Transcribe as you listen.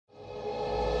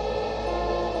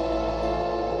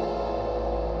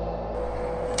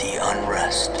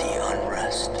Podcast.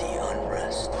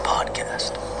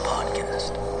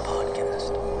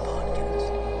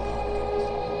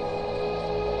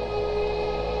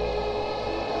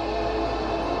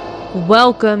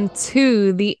 Welcome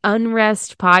to the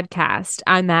Unrest Podcast.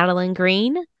 I'm Madeline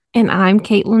Green. And I'm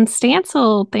Caitlin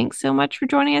Stansel. Thanks so much for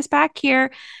joining us back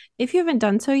here. If you haven't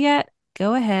done so yet,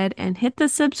 go ahead and hit the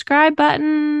subscribe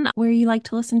button where you like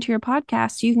to listen to your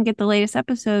podcast so you can get the latest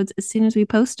episodes as soon as we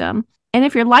post them. And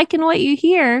if you're liking what you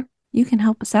hear, you can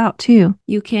help us out too.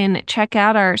 You can check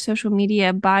out our social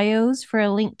media bios for a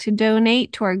link to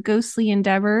donate to our ghostly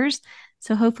endeavors.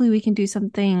 So hopefully we can do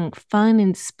something fun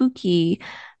and spooky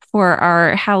for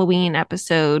our Halloween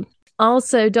episode.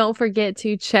 Also, don't forget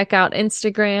to check out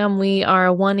Instagram. We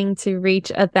are wanting to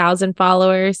reach 1,000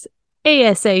 followers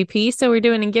ASAP. So we're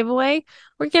doing a giveaway.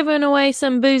 We're giving away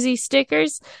some boozy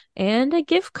stickers and a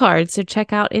gift card. So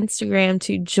check out Instagram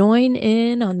to join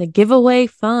in on the giveaway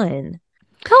fun.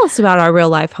 Tell us about our real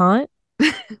life haunt.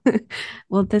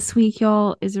 Well, this week,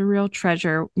 y'all, is a real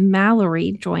treasure.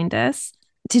 Mallory joined us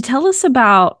to tell us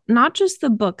about not just the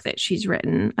book that she's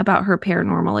written about her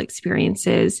paranormal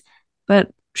experiences,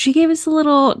 but she gave us a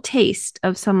little taste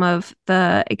of some of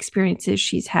the experiences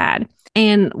she's had.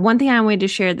 And one thing I wanted to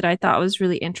share that I thought was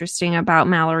really interesting about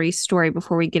Mallory's story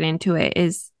before we get into it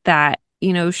is that,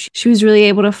 you know, she was really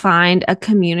able to find a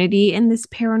community in this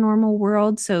paranormal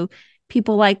world. So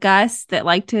people like us that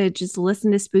like to just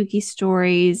listen to spooky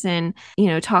stories and, you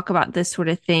know, talk about this sort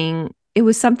of thing. It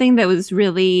was something that was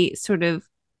really sort of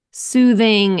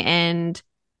soothing and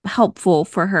helpful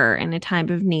for her in a time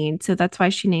of need. So that's why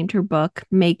she named her book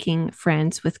Making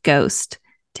Friends with Ghosts.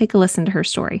 Take a listen to her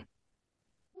story.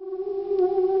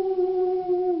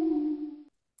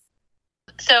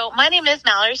 So my name is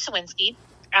Mallory Cywinski.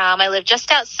 I live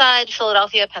just outside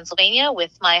Philadelphia, Pennsylvania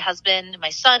with my husband,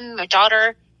 my son, my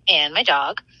daughter, and my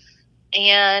dog.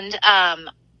 And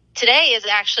today is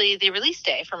actually the release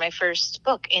day for my first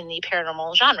book in the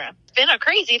paranormal genre. It's been a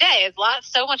crazy day.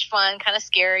 It's so much fun, kind of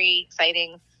scary,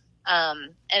 exciting.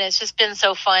 And it's just been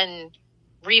so fun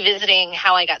revisiting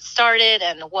how I got started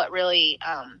and what really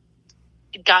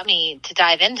got me to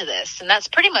dive into this. And that's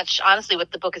pretty much honestly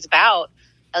what the book is about,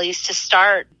 at least to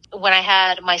start. When I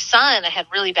had my son, I had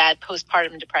really bad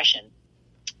postpartum depression,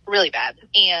 really bad.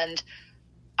 And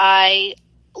I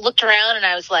looked around and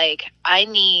I was like, I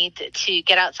need to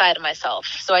get outside of myself.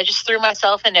 So I just threw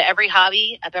myself into every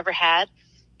hobby I've ever had.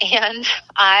 And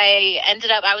I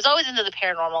was always into the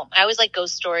paranormal. I always liked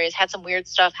ghost stories, had some weird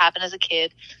stuff happen as a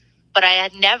kid, but I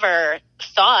had never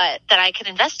thought that I could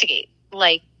investigate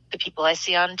like the people I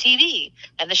see on TV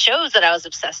and the shows that I was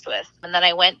obsessed with. And then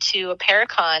I went to a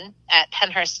Paracon at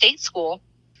Penhurst State School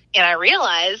and I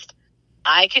realized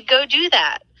I could go do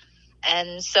that.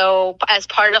 And so as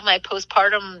part of my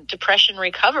postpartum depression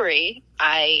recovery,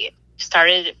 I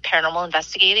started paranormal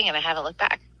investigating and I haven't looked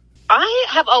back. I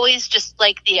have always just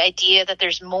liked the idea that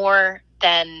there's more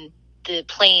than the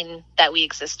plane that we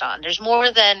exist on. There's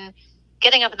more than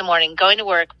getting up in the morning, going to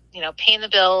work, you know, paying the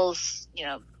bills, you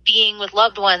know, being with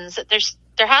loved ones.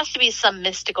 There has to be some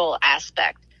mystical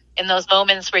aspect in those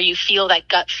moments where you feel that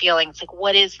gut feeling. It's like,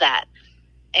 what is that?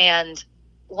 And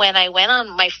when I went on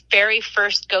my very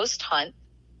first ghost hunt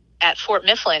at Fort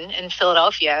Mifflin in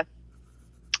Philadelphia,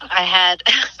 I had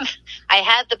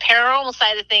the paranormal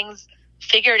side of things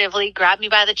figuratively grab me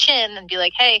by the chin and be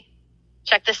like, hey,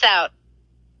 check this out.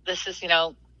 This is, you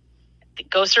know, the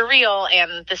ghosts are real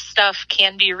and this stuff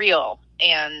can be real.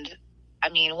 And I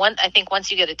mean, I think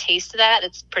once you get a taste of that,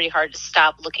 it's pretty hard to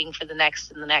stop looking for the next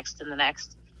and the next and the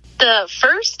next. The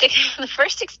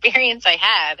first experience I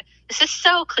had, this is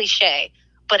so cliche,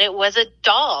 but it was a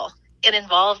doll. It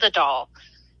involved a doll.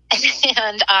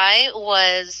 And I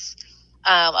was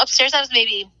upstairs. I was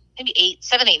maybe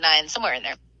 7, 8, 9, somewhere in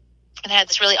there. And I had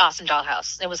this really awesome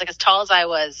dollhouse. It was like as tall as I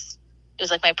was. It was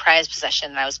like my prized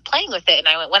possession. And I was playing with it.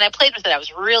 And when I played with it, I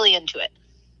was really into it,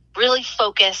 really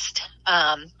focused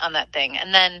on that thing.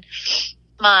 And then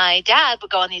my dad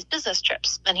would go on these business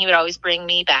trips, and he would always bring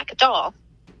me back a doll.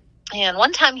 And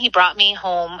one time he brought me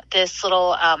home this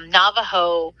little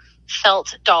Navajo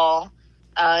felt doll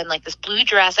in like this blue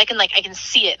dress. I can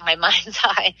see it in my mind's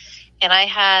eye. And I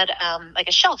had like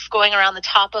a shelf going around the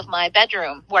top of my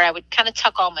bedroom where I would kind of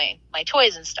tuck all my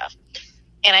toys and stuff.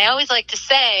 And I always like to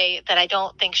say that I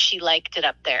don't think she liked it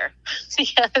up there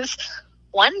because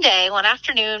one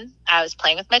afternoon, I was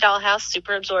playing with my dollhouse,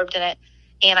 super absorbed in it,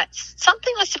 and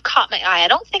something must have caught my eye. I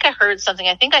don't think I heard something.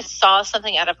 I think I saw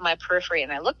something out of my periphery,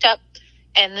 and I looked up,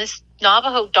 and this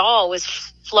Navajo doll was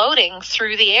floating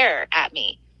through the air at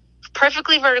me,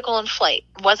 perfectly vertical in flight.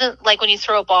 It wasn't like when you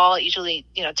throw a ball, it usually,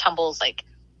 tumbles like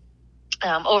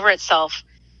over itself,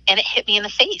 and it hit me in the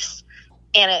face,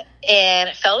 and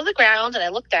it fell to the ground, and I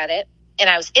looked at it, and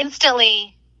I was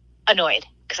instantly annoyed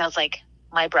because I was like,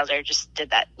 my brother just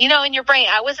did that. You know, in your brain,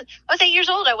 I was 8 years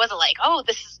old. I wasn't like, oh,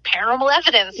 this is paranormal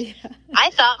evidence. Yeah. I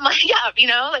thought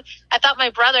I thought my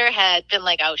brother had been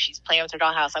like, oh, she's playing with her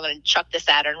dollhouse. I'm going to chuck this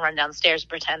at her and run downstairs and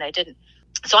pretend I didn't.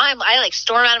 So I like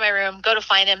storm out of my room, go to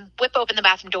find him, whip open the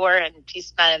bathroom door, and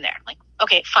he's not in there. I'm like,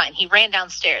 okay, fine. He ran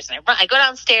downstairs, and I go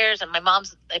downstairs, and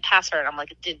I pass her, and I'm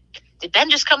like, did Ben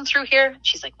just come through here?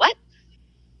 She's like, what?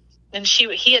 And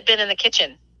he had been in the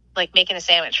kitchen, like making a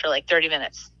sandwich for like 30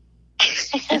 minutes.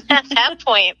 And at that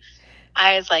point,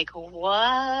 I was like,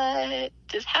 what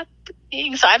is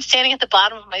happening? So I'm standing at the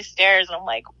bottom of my stairs, and I'm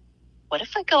like, what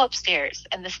if I go upstairs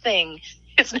and this thing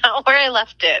is not where I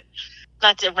left it?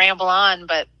 Not to ramble on,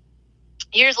 but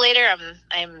years later,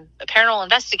 I'm a paranormal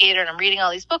investigator, and I'm reading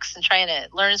all these books and trying to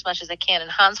learn as much as I can.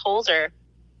 And Hans Holzer,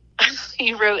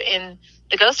 he wrote in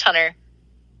The Ghost Hunter,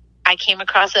 I came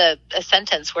across a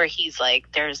sentence where he's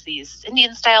like, there's these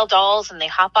Indian-style dolls, and they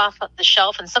hop off the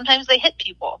shelf, and sometimes they hit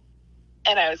people.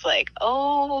 And I was like,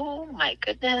 oh, my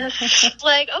goodness.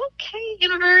 Like, okay,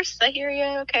 universe, I hear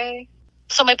you, okay.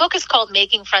 So my book is called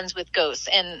Making Friends with Ghosts,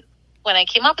 and when I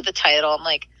came up with the title, I'm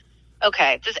like,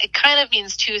 okay, it kind of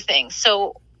means two things.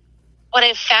 So what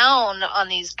I've found on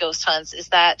these ghost hunts is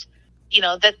that, you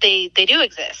know, that they do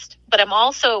exist. But I'm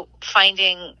also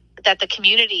finding that the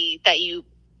community that you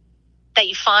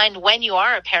find when you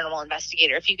are a paranormal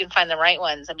investigator, if you can find the right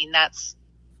ones, I mean, that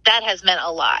has meant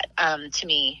a lot to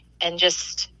me. And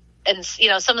you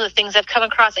know, some of the things I've come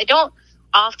across, I don't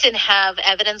often have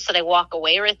evidence that I walk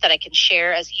away with that I can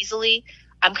share as easily.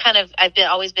 I've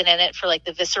always been in it for like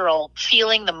the visceral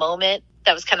feeling, the moment.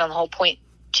 That was kind of the whole point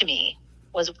to me,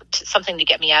 was something to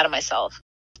get me out of myself.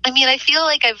 I mean, I feel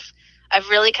like I've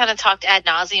really kind of talked ad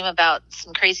nauseum about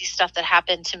some crazy stuff that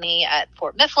happened to me at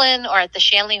Fort Mifflin or at the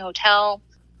Shanley Hotel.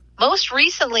 Most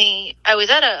recently, I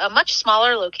was at a much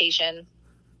smaller location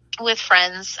with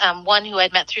friends, one who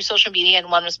I'd met through social media, and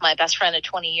one was my best friend of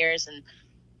 20 years. And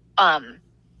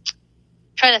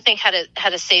trying to think how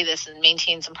to say this and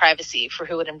maintain some privacy for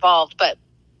who it involved. But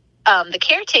the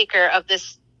caretaker of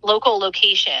this local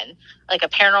location, like a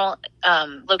paranormal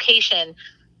location,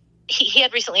 he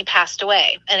had recently passed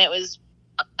away, and it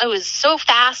was so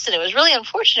fast, and it was really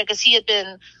unfortunate because he had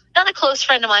been not a close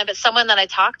friend of mine, but someone that I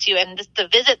talked to. And the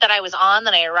visit that I was on,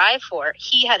 that I arrived for,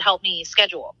 he had helped me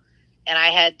schedule, and I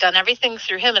had done everything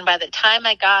through him. And by the time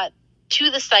I got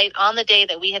to the site on the day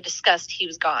that we had discussed, he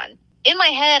was gone. In my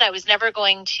head, I was never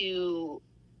going to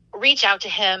reach out to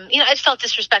him. You know, it felt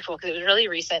disrespectful because it was really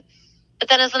recent. But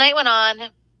then as the night went on,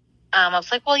 I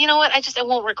was like, well, you know what? I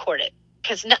won't record it,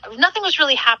 because nothing was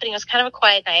really happening. It was kind of a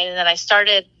quiet night. And then I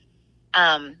started,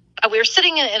 we were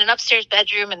sitting in an upstairs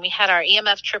bedroom, and we had our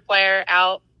EMF tripwire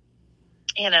out,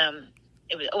 and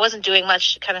it wasn't doing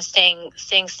much, kind of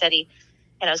staying steady.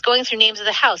 And I was going through names of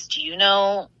the house. Do you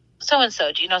know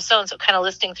so-and-so? Do you know so-and-so? Kind of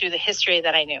listing through the history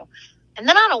that I knew. And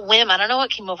then on a whim, I don't know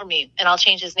what came over me, and I'll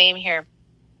change his name here.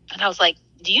 And I was like,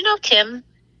 do you know Tim?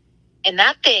 And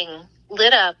that thing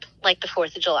lit up like the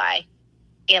 4th of July.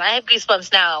 And I have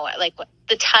goosebumps now. Like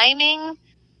the timing,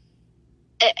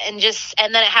 and then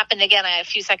it happened again. A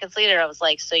few seconds later, I was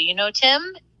like, so you know Tim?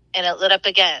 And it lit up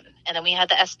again. And then we had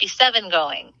the SB7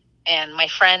 going, and my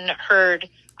friend heard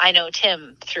I know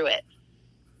Tim through it.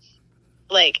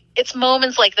 Like, it's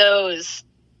moments like those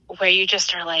where you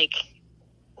just are like,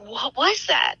 what was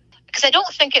that? Because I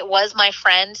don't think it was my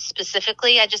friend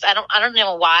specifically. I don't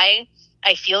know why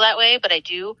I feel that way, but I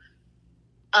do.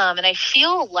 And I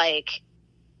feel like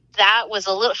that was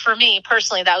for me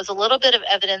personally, that was a little bit of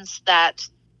evidence that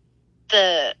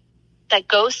that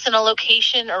ghosts in a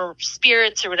location, or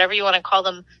spirits, or whatever you want to call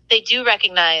them, they do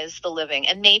recognize the living,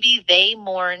 and maybe they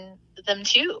mourn them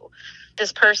too.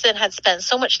 This person had spent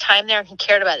so much time there, and he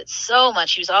cared about it so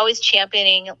much. He was always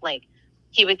championing, like,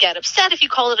 he would get upset if you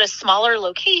called it a smaller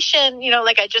location, you know,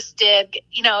 like I just did,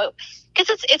 you know,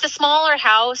 because it's a smaller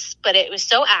house, but it was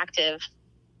so active.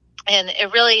 And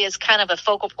it really is kind of a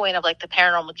focal point of like the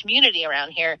paranormal community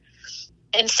around here.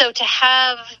 And so to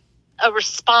have a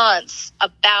response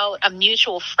about a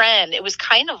mutual friend, it was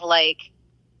kind of like,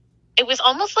 it was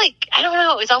almost like, I don't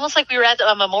know, it was almost like we were at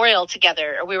a memorial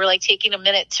together, or we were like taking a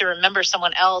minute to remember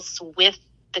someone else with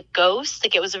the ghost.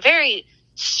 Like, it was a very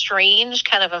strange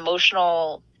kind of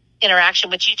emotional interaction,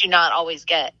 which you do not always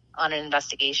get on an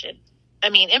investigation. I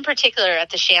mean, in particular at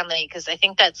the Shanley, because I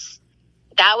think that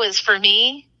was for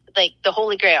me like the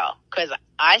holy grail, because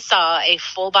I saw a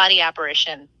full body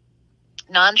apparition,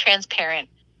 non-transparent,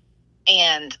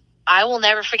 and I will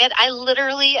never forget. I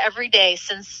literally every day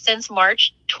since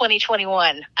March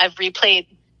 2021, I've replayed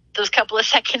those couple of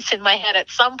seconds in my head at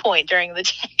some point during the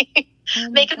day,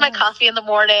 making my coffee in the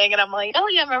morning. And I'm like, oh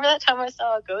yeah, remember that time I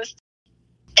saw a ghost?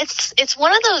 It's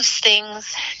one of those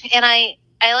things. And I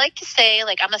like to say,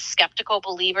 like, I'm a skeptical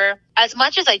believer. As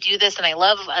much as I do this, and I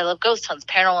love ghost hunts,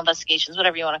 paranormal investigations,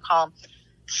 whatever you want to call them,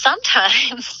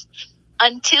 sometimes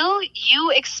until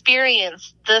you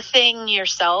experience the thing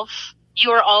yourself,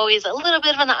 you are always a little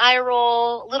bit of an eye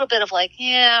roll, a little bit of like,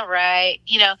 yeah, right,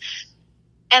 you know.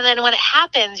 And then when it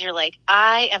happens, you're like,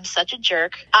 I am such a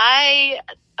jerk.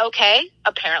 Okay,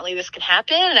 apparently this can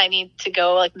happen, and I need to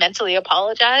go like mentally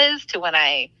apologize to when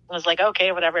I was like,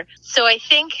 okay, whatever. So I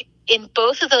think in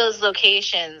both of those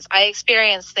locations, I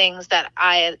experienced things that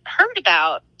I had heard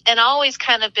about and always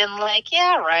kind of been like,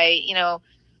 yeah, right, you know.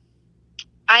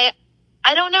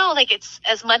 I don't know, like, it's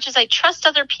as much as I trust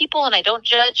other people and I don't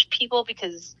judge people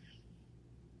because,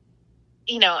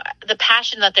 you know, the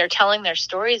passion that they're telling their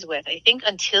stories with, I think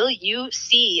until you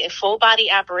see a full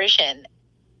body apparition,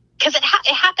 because it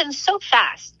happens so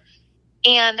fast.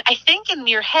 And I think in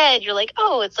your head, you're like,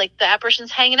 oh, it's like the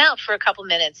apparition's hanging out for a couple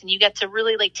minutes and you get to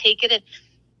really like take it in.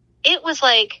 It was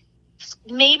like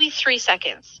maybe 3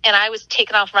 seconds and I was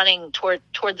taken off running toward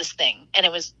this thing and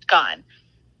it was gone.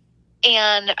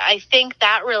 And I think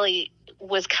that really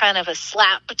was kind of a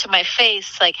slap to my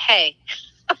face, like, hey,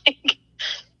 like,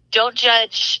 don't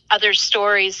judge other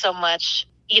stories so much,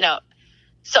 you know.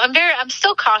 So I'm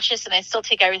still cautious and I still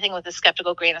take everything with a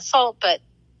skeptical grain of salt, but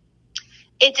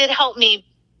it did help me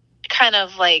kind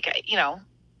of like, you know,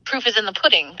 proof is in the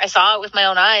pudding. I saw it with my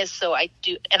own eyes, so I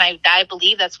do, and I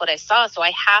believe that's what I saw, so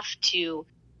I have to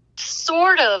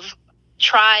sort of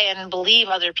try and believe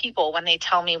other people when they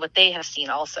tell me what they have seen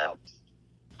also.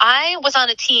 I was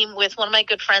on a team with one of my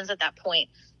good friends at that point,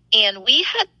 and we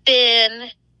had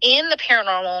been in the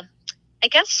paranormal, I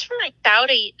guess, for about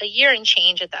a year and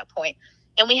change at that point.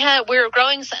 And we were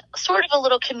growing sort of a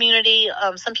little community,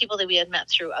 some people that we had met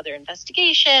through other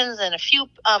investigations and a few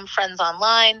friends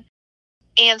online.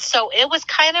 And so it was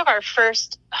kind of our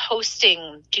first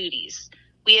hosting duties.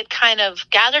 We had kind of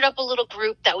gathered up a little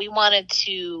group that we wanted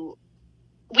to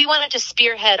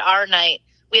spearhead our night.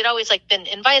 We had always like been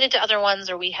invited to other ones,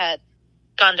 or we had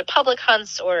gone to public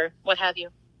hunts or what have you.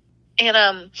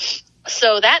 And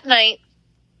so that night,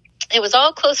 it was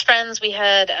all close friends. We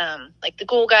had like the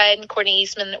Ghoul Guide, Courtney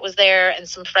Eastman that was there, and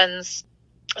some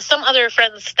other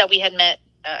friends that we had met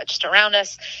just around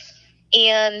us.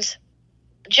 And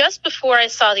just before I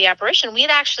saw the apparition, we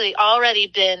had actually already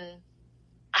been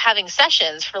having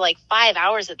sessions for like 5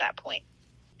 hours at that point.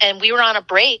 And we were on a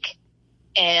break,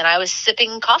 and I was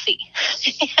sipping coffee.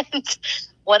 And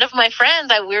one of my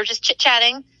friends, we were just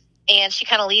chit-chatting, and she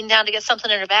kind of leaned down to get something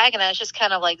in her bag, and I was just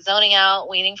kind of like zoning out,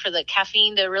 waiting for the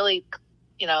caffeine to really,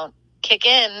 you know, kick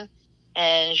in.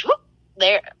 And whoop,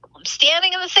 there, I'm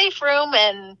standing in the safe room,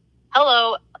 and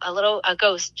hello, a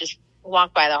ghost just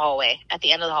walked by the hallway, at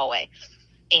the end of the hallway.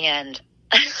 And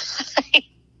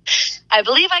I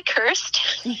believe I cursed,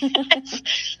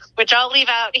 which I'll leave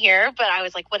out here, but I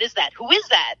was like, what is that? Who is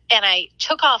that? And I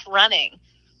took off running,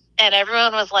 and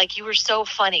everyone was like, you were so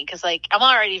funny. Cause like, I'm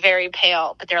already very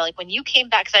pale, but they're like, when you came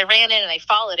back, cause I ran in and I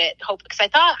followed it, cause I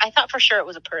thought for sure it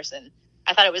was a person.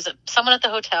 I thought it was someone at the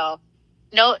hotel.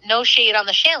 No shade on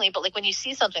the Shanley, but like when you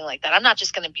see something like that, I'm not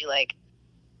just going to be like,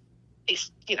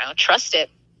 you know, trust it.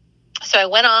 So I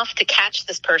went off to catch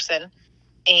this person,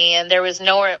 and there was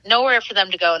nowhere for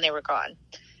them to go, and they were gone.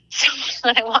 So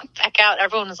when I walked back out,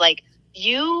 everyone was like,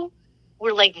 you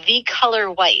were like the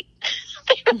color white.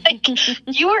 They were like,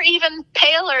 you were even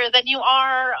paler than you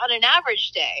are on an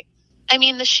average day. I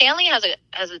mean, the Shanley has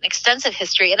an extensive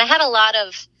history, and it had a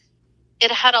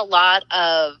lot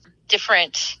of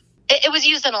different, it was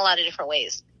used in a lot of different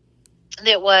ways.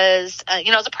 It was,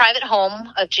 it was a private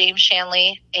home of James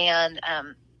Shanley, and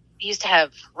he used to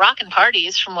have rockin'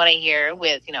 parties, from what I hear,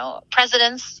 with,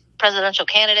 presidential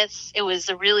candidates. It was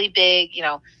a really big,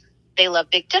 they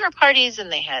loved big dinner parties,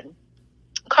 and they had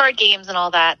card games and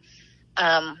all that.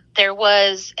 There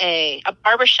was a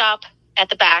barbershop at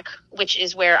the back, which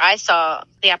is where I saw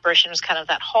the apparition, was kind of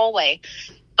that hallway.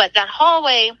 But that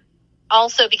hallway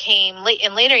also became,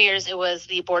 in later years, it was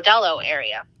the bordello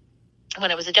area, when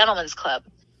it was a gentleman's club.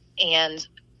 And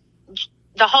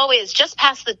the hallway is just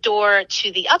past the door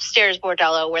to the upstairs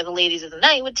bordello, where the ladies of the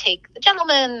night would take the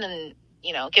gentlemen and,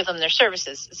 give them their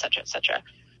services, et cetera, et cetera.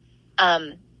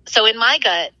 So in my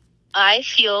gut, I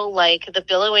feel like the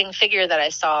billowing figure that I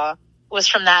saw was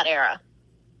from that era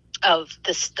of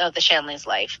the Shanley's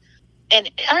life. and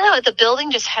I don't know, the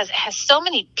building just has so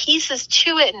many pieces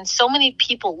to it, and so many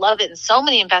people love it, and so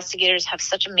many investigators have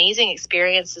such amazing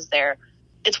experiences there.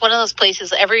 It's one of those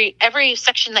places, every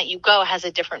section that you go has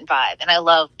a different vibe, and I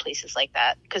love places like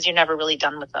that because you're never really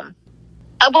done with them.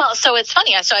 Well, so it's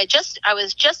funny. So I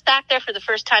was just back there for the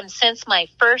first time since my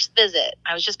first visit.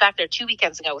 I was just back there 2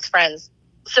 weekends ago with friends.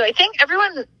 So I think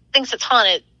everyone thinks it's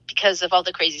haunted because of all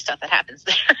the crazy stuff that happens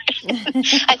there.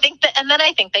 I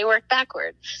think they work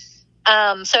backward.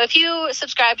 So if you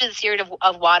subscribe to the theory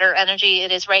of water energy,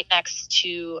 it is right next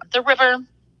to the river,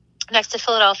 next to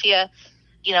Philadelphia.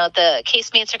 You know, the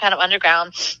casemates are kind of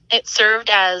underground. It served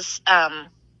as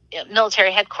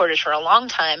military headquarters for a long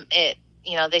time.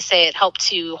 They say it helped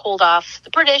to hold off the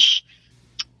British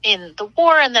in the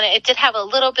war, and then it did have a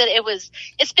little bit.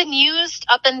 It's been used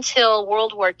up until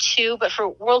World War II, but for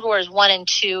World Wars I and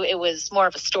II, it was more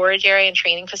of a storage area and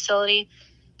training facility.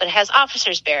 But it has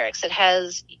officers' barracks. It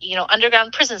has,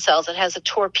 underground prison cells. It has a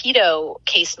torpedo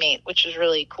casemate, which is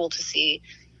really cool to see.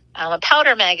 A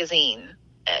powder magazine,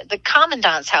 the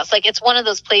commandant's house. Like, it's one of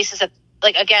those places that,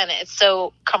 like, again, it's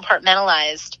so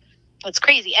compartmentalized. It's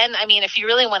crazy. And I mean, if you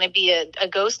really want to be a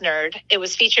ghost nerd, it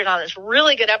was featured on this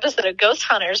really good episode of Ghost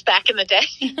Hunters back in the day,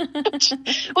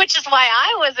 which is why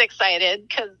I was excited,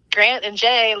 because Grant and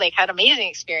Jay had amazing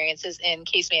experiences in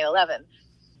Casemate 11.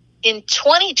 In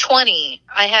 2020,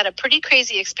 I had a pretty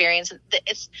crazy experience.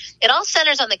 It all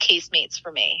centers on the casemates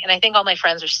for me. And I think all my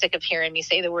friends are sick of hearing me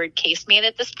say the word casemate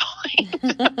at this point.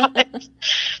 But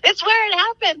it's where it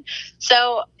happened.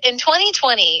 So in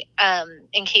 2020,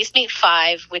 in Casemate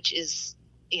 5, which is,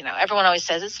 everyone always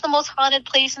says it's the most haunted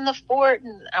place in the fort.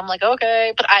 And I'm like,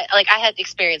 okay. But I had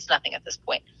experienced nothing at this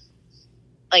point.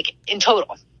 In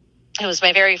total. It was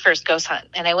my very first ghost hunt.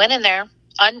 And I went in there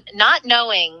not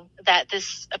knowing that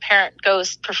this apparent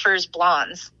ghost prefers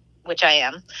blondes, which I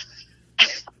am.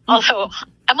 Although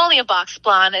I'm only a box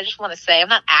blonde. I just want to say I'm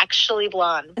not actually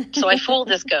blonde. So I fooled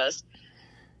this ghost.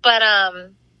 But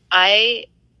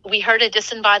we heard a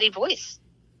disembodied voice.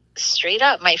 Straight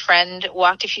up. My friend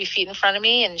walked a few feet in front of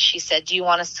me and she said, "Do you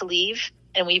want us to leave?"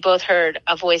 And we both heard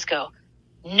a voice go,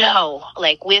 "No,"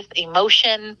 with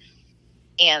emotion.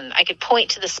 And I could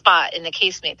point to the spot in the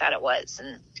casemate that it was.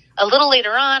 And a little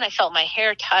later on, I felt my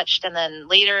hair touched, and then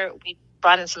later we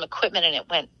brought in some equipment, and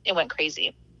it went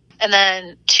crazy. And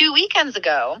then 2 weekends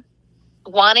ago,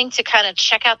 wanting to kind of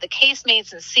check out the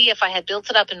casemates and see if I had built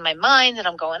it up in my mind, and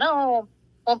I'm going, oh,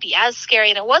 won't be as scary.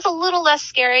 And it was a little less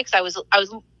scary because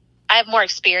I have more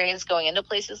experience going into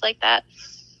places like that.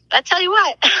 But I tell you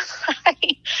what,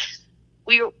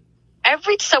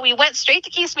 so we went straight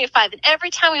to Casemate 5, and every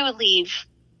time we would leave,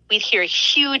 we'd hear a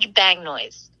huge bang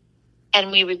noise. And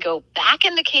we would go back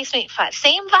into Casemate 5.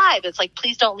 Same vibe. It's like,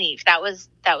 please don't leave. That was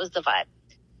the vibe.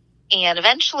 And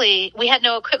eventually, we had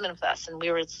no equipment with us. And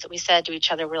we said to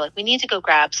each other, we're like, we need to go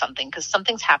grab something because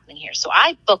something's happening here. So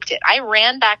I booked it. I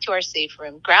ran back to our safe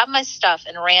room, grabbed my stuff,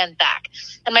 and ran back.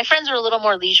 And my friends were a little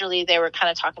more leisurely. They were kind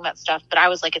of talking about stuff. But I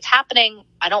was like, it's happening.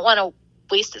 I don't want to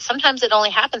waste it. Sometimes it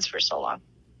only happens for so long.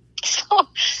 So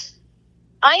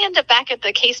I end up back at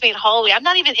the casemate hallway. I'm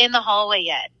not even in the hallway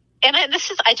yet. And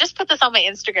I just put this on my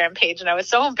Instagram page, and I was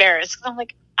so embarrassed because I'm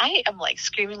like, I am like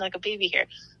screaming like a baby here.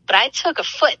 But I took a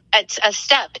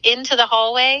step into the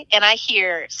hallway, and I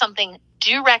hear something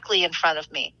directly in front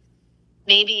of me,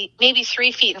 maybe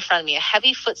 3 feet in front of me, a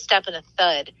heavy footstep and a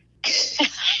thud.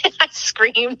 And I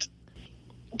screamed.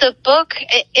 The book,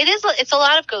 it's a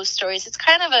lot of ghost stories.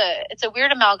 It's a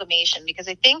weird amalgamation because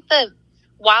I think that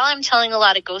while I'm telling a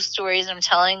lot of ghost stories and I'm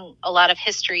telling a lot of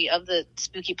history of the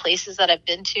spooky places that I've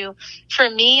been to, for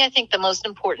me, I think the most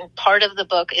important part of the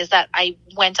book is that I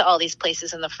went to all these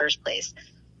places in the first place.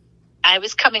 I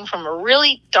was coming from a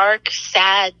really dark,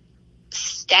 sad,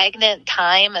 stagnant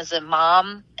time as a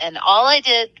mom, and all I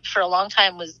did for a long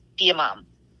time was be a mom.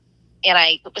 And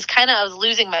I was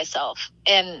losing myself.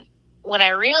 And when I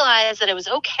realized that it was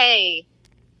okay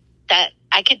that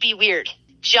I could be weird,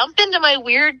 jump into my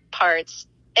weird parts,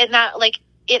 and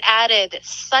it added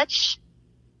such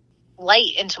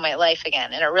light into my life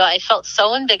again. And I felt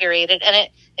so invigorated, and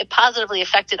it positively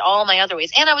affected all my other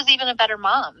ways. And I was even a better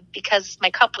mom because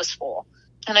my cup was full.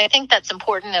 And I think that's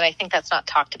important, and I think that's not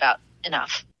talked about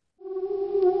enough.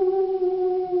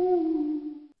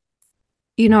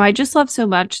 I just love so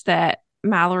much that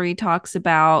Mallory talks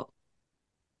about,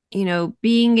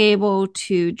 being able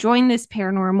to join this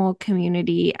paranormal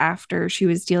community after she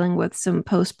was dealing with some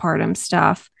postpartum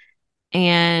stuff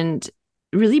and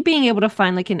really being able to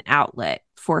find an outlet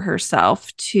for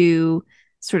herself to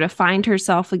sort of find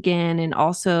herself again, and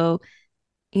also,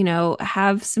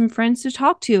 have some friends to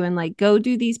talk to and go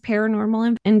do these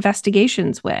paranormal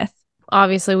investigations with.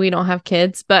 obviously we don't have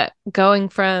kids, but going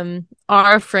from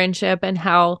our friendship and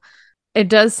how it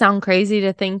does sound crazy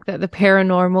to think that the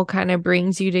paranormal kind of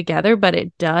brings you together, but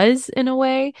it does in a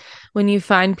way when you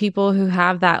find people who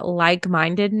have that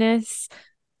like-mindedness.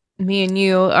 Me and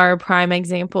you are a prime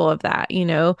example of that.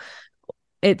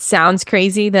 It sounds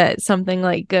crazy that something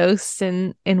like ghosts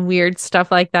and weird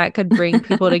stuff like that could bring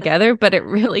people together, but it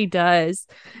really does.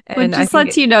 Well, And I just think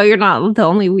lets you know you're not the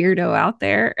only weirdo out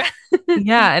there.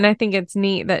 yeah, and I think it's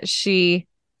neat that she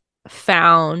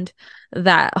found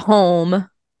that home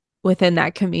within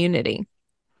that community.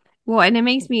 Well, and it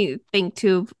makes me think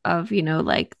too of,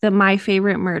 like the My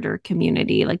Favorite Murder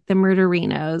community, like the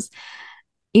murderinos.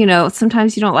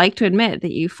 Sometimes you don't like to admit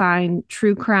that you find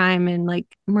true crime and like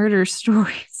murder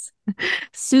stories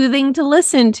soothing to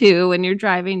listen to when you're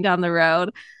driving down the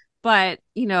road. But,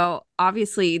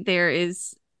 obviously there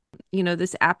is,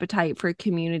 this appetite for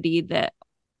community that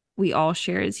we all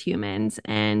share as humans.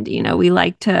 And, we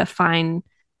like to find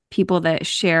people that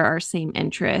share our same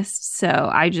interests. So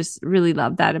I just really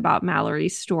love that about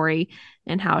Mallory's story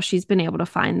and how she's been able to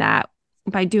find that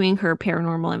by doing her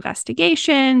paranormal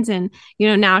investigations. And,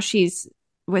 now she's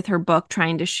with her book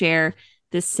trying to share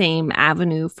the same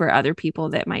avenue for other people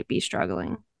that might be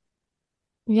struggling.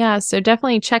 Yeah, so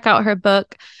definitely check out her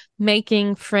book,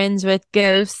 Making Friends with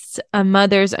Ghosts, A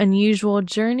Mother's Unusual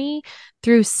Journey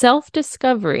Through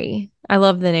Self-Discovery. I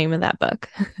love the name of that book.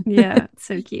 Yeah,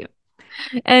 so cute.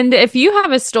 And if you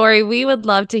have a story, we would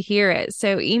love to hear it.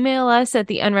 So email us at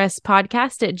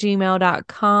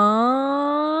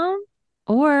theunrestpodcast@gmail.com.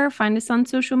 Or find us on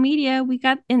social media. We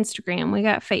got Instagram, we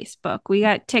got Facebook, we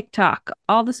got TikTok,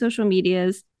 all the social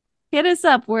medias. Hit us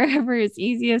up wherever is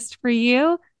easiest for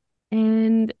you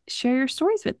and share your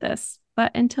stories with us.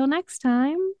 But until next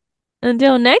time,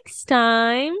 until next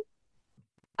time,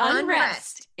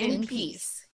 unrest in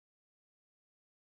peace.